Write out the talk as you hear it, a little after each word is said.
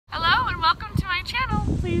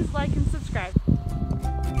please like and subscribe.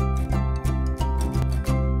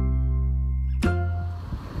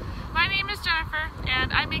 My name is Jennifer,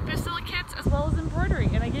 and I make Bucilla kits as well as embroidery,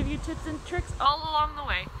 and I give you tips and tricks all along the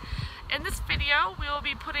way. In this video, we will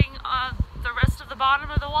be putting on the rest of the bottom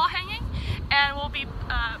of the wall hanging, and we'll be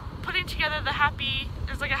putting together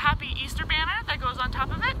there's like a happy Easter banner that goes on top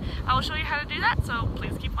of it. I will show you how to do that, so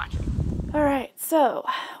please keep watching. Alright, so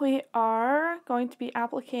we are going to be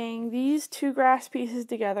applying these two grass pieces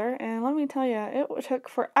together, and let me tell you, it took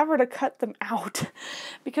forever to cut them out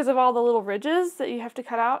because of all the little ridges that you have to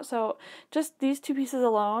cut out. So just these two pieces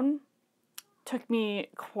alone took me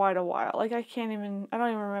quite a while. Like I don't even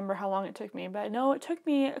remember how long it took me, but I know it took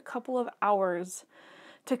me a couple of hours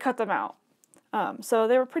to cut them out. So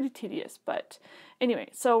they were pretty tedious, but anyway,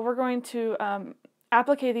 so we're going to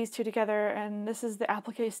applique these two together, and this is the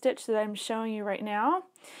applique stitch that I'm showing you right now,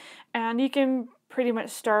 and you can pretty much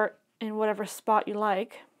start in whatever spot you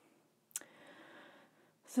like,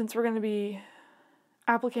 since we're going to be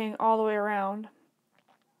appliquing all the way around.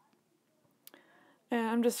 And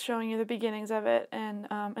I'm just showing you the beginnings of it, and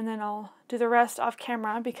then I'll do the rest off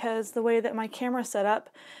camera, because the way that my camera's set up,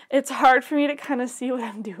 it's hard for me to kind of see what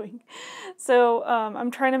I'm doing. So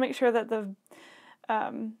I'm trying to make sure that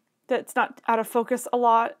that it's not out of focus a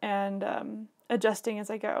lot, and adjusting as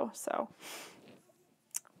I go. So,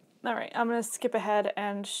 alright, I'm going to skip ahead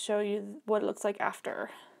and show you what it looks like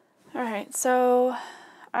after. Alright, so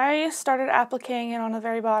I started appliquing it on the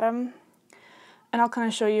very bottom, and I'll kind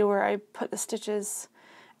of show you where I put the stitches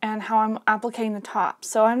and how I'm appliquing the top.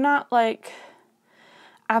 So I'm not like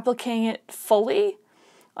appliquing it fully.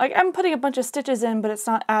 Like I'm putting a bunch of stitches in, but it's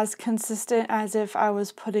not as consistent as if I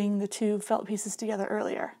was putting the two felt pieces together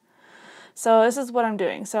earlier. So this is what I'm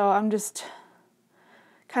doing. So I'm just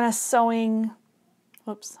kind of sewing.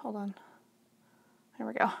 Whoops, hold on. There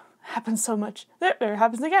we go. It happens so much. There it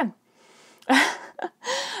happens again.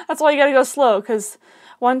 That's why you gotta go slow, because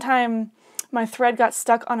one time my thread got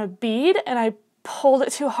stuck on a bead and I pulled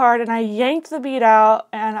it too hard and I yanked the bead out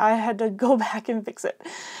and I had to go back and fix it.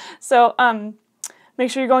 So make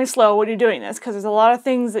sure you're going slow when you're doing this, because there's a lot of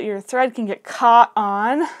things that your thread can get caught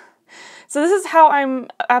on. So this is how I'm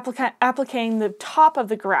appliquing the top of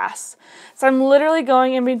the grass. So I'm literally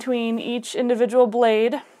going in between each individual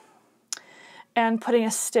blade and putting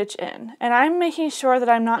a stitch in. And I'm making sure that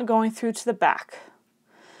I'm not going through to the back,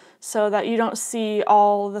 so that you don't see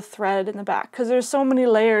all the thread in the back, because there's so many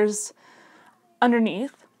layers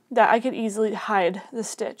underneath that I could easily hide the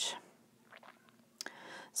stitch.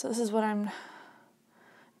 So this is what I'm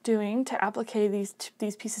doing to applique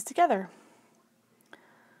these pieces together.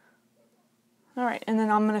 Alright, and then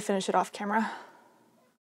I'm going to finish it off camera.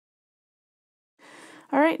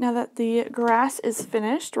 Alright, now that the grass is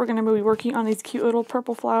finished, we're going to be working on these cute little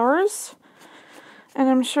purple flowers. And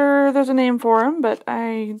I'm sure there's a name for them, but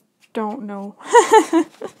I don't know.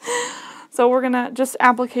 So we're going to just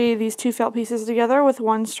applique these two felt pieces together with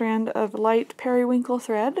one strand of light periwinkle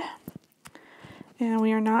thread. And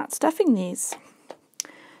we are not stuffing these.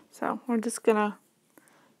 So we're just going to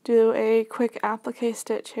do a quick applique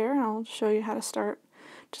stitch here, and I'll show you how to start.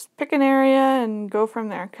 Just pick an area and go from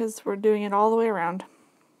there, because we're doing it all the way around.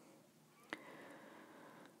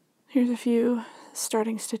 Here's a few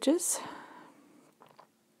starting stitches.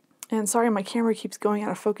 And sorry, my camera keeps going out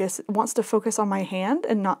of focus. It wants to focus on my hand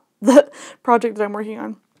and not the project that I'm working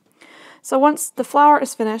on. So once the flower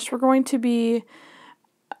is finished, we're going to be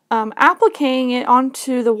appliquing it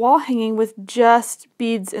onto the wall hanging with just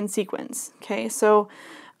beads and sequins. Okay, so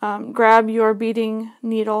grab your beading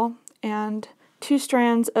needle and 2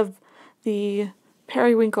 strands of the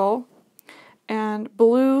periwinkle and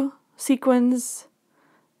blue sequins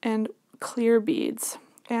and clear beads.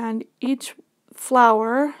 And each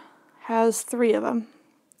flower has 3 of them.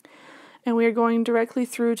 And we are going directly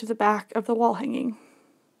through to the back of the wall hanging.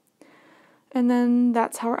 And then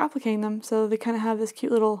that's how we're appliquing them, so they kind of have this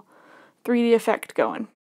cute little 3D effect going.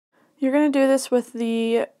 You're going to do this with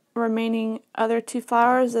the remaining other 2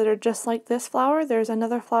 flowers that are just like this flower. There's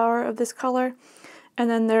another flower of this color, and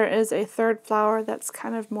then there is a 3rd flower that's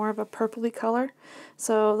kind of more of a purpley color.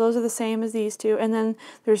 So those are the same as these 2, and then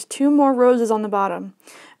there's 2 more roses on the bottom.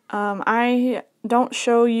 I don't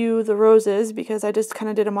show you the roses because I just kind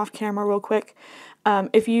of did them off camera real quick.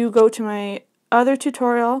 If you go to my other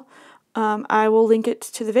tutorial, I will link it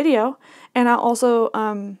to the video, and I'll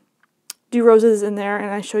also do roses in there, and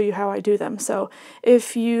I show you how I do them. So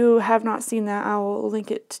if you have not seen that, I will link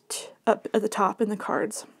it up at the top in the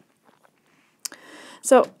cards.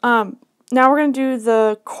 So now we're going to do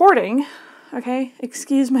the cording. Okay,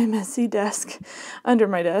 excuse my messy desk under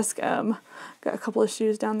my desk. Got a couple of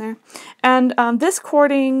shoes down there. And this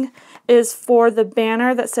cording is for the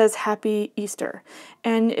banner that says Happy Easter.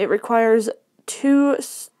 And it requires 2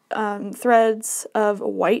 threads of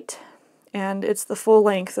white, and it's the full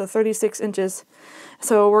length, so 36 inches.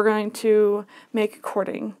 So we're going to make a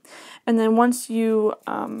cording. And then once you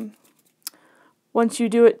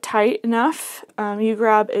do it tight enough, you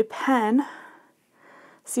grab a pen.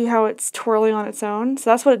 See how it's twirling on its own? So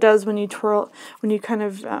that's what it does when you twirl, when you kind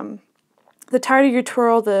of, the tighter you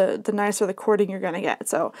twirl, the nicer the cording you're going to get.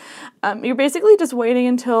 So you're basically just waiting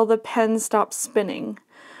until the pen stops spinning.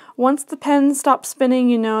 Once the pen stops spinning,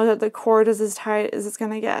 you know that the cord is as tight as it's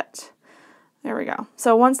going to get. There we go.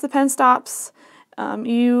 So once the pen stops,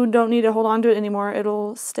 you don't need to hold on to it anymore.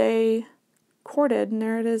 It'll stay corded, and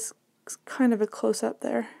there it is, kind of a close-up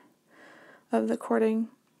there of the cording.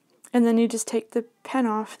 And then you just take the pen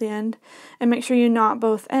off the end and make sure you knot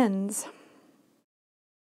both ends.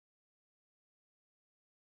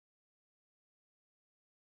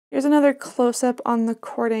 Here's another close-up on the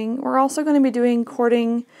cording. We're also going to be doing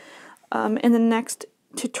cording in the next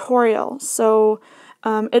tutorial. So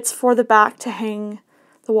it's for the back to hang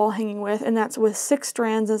the wall hanging with, and that's with 6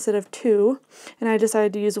 strands instead of 2. And I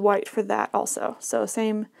decided to use white for that also. So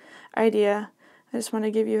same idea. I just want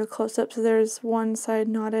to give you a close-up. So there's one side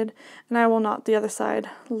knotted, and I will knot the other side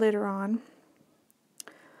later on.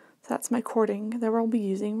 So that's my cording that we'll be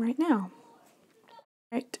using right now.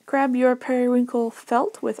 Right, grab your periwinkle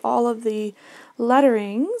felt with all of the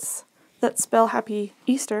letterings that spell Happy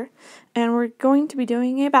Easter, and we're going to be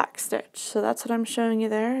doing a back stitch. So that's what I'm showing you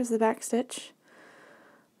there, is the back stitch.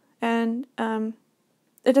 And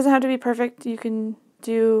it doesn't have to be perfect. You can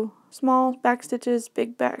do small back stitches,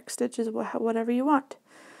 big back stitches, whatever you want.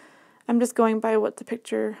 I'm just going by what the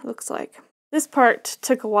picture looks like. This part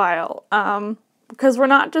took a while because we're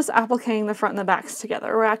not just appliquing the front and the backs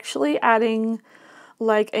together. We're actually adding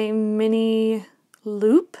like a mini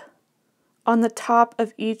loop on the top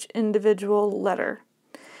of each individual letter.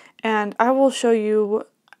 And I will show you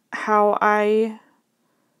how I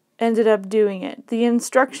ended up doing it. The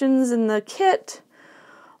instructions in the kit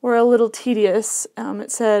were a little tedious. It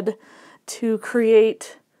said to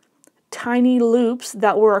create tiny loops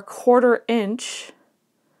that were 1/4 inch.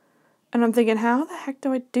 And I'm thinking, how the heck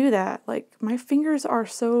do I do that? Like, my fingers are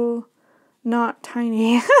so not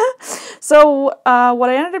tiny. So what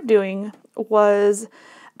I ended up doing was,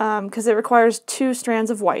 because it requires 2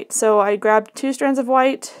 strands of white. So I grabbed 2 strands of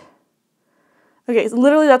white. Okay, so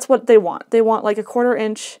literally that's what they want. They want like a 1/4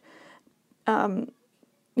 inch,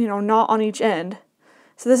 you know, knot on each end.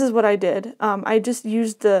 So this is what I did. I just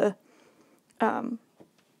used I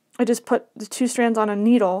just put the 2 strands on a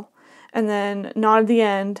needle and then knotted the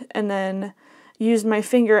end, and then used my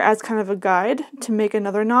finger as kind of a guide to make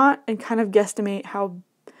another knot and kind of guesstimate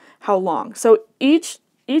how long. So each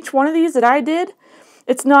one of these that I did,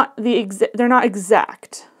 it's not they're not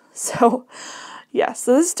exact. So yeah,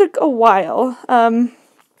 so this took a while. And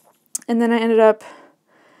then I ended up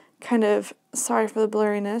kind of, sorry for the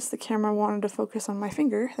blurriness, the camera wanted to focus on my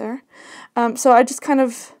finger there. So I just kind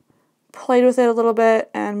of played with it a little bit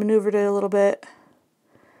and maneuvered it a little bit.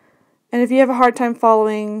 And if you have a hard time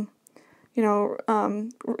following,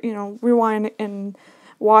 rewind and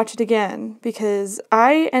watch it again, because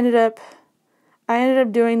I ended up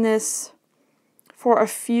doing this for a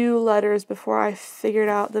few letters before I figured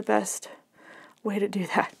out the best way to do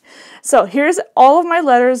that. So here's all of my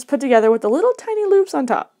letters put together with the little tiny loops on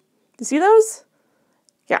top. You see those?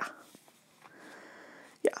 Yeah.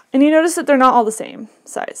 Yeah. And you notice that they're not all the same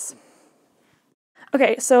size.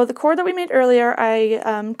 Okay, so the cord that we made earlier, I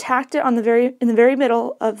tacked it on in the very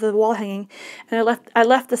middle of the wall hanging, and I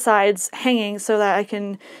left the sides hanging so that I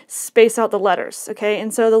can space out the letters. Okay,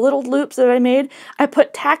 and so the little loops that I made, I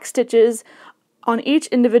put tack stitches on each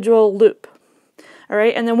individual loop. All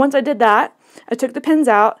right, and then once I did that, I took the pins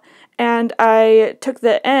out and I took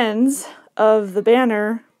the ends of the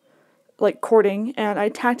banner, like cording, and I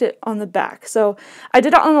tacked it on the back. So I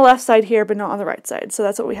did it on the left side here, but not on the right side. So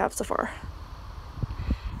that's what we have so far.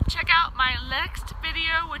 Check out my next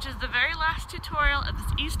video, which is the very last tutorial of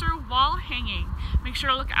this Easter wall hanging. Make sure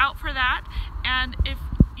to look out for that, and if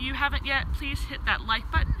you haven't yet, please hit that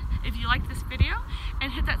like button if you like this video,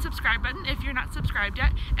 and hit that subscribe button if you're not subscribed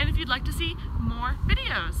yet, and if you'd like to see more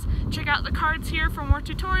videos. Check out the cards here for more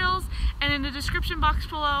tutorials, and in the description box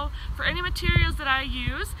below for any materials that I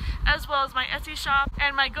use, as well as my Etsy shop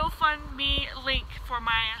and my GoFundMe link for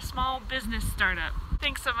my small business startup.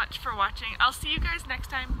 Thanks so much for watching. I'll see you guys next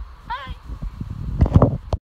time.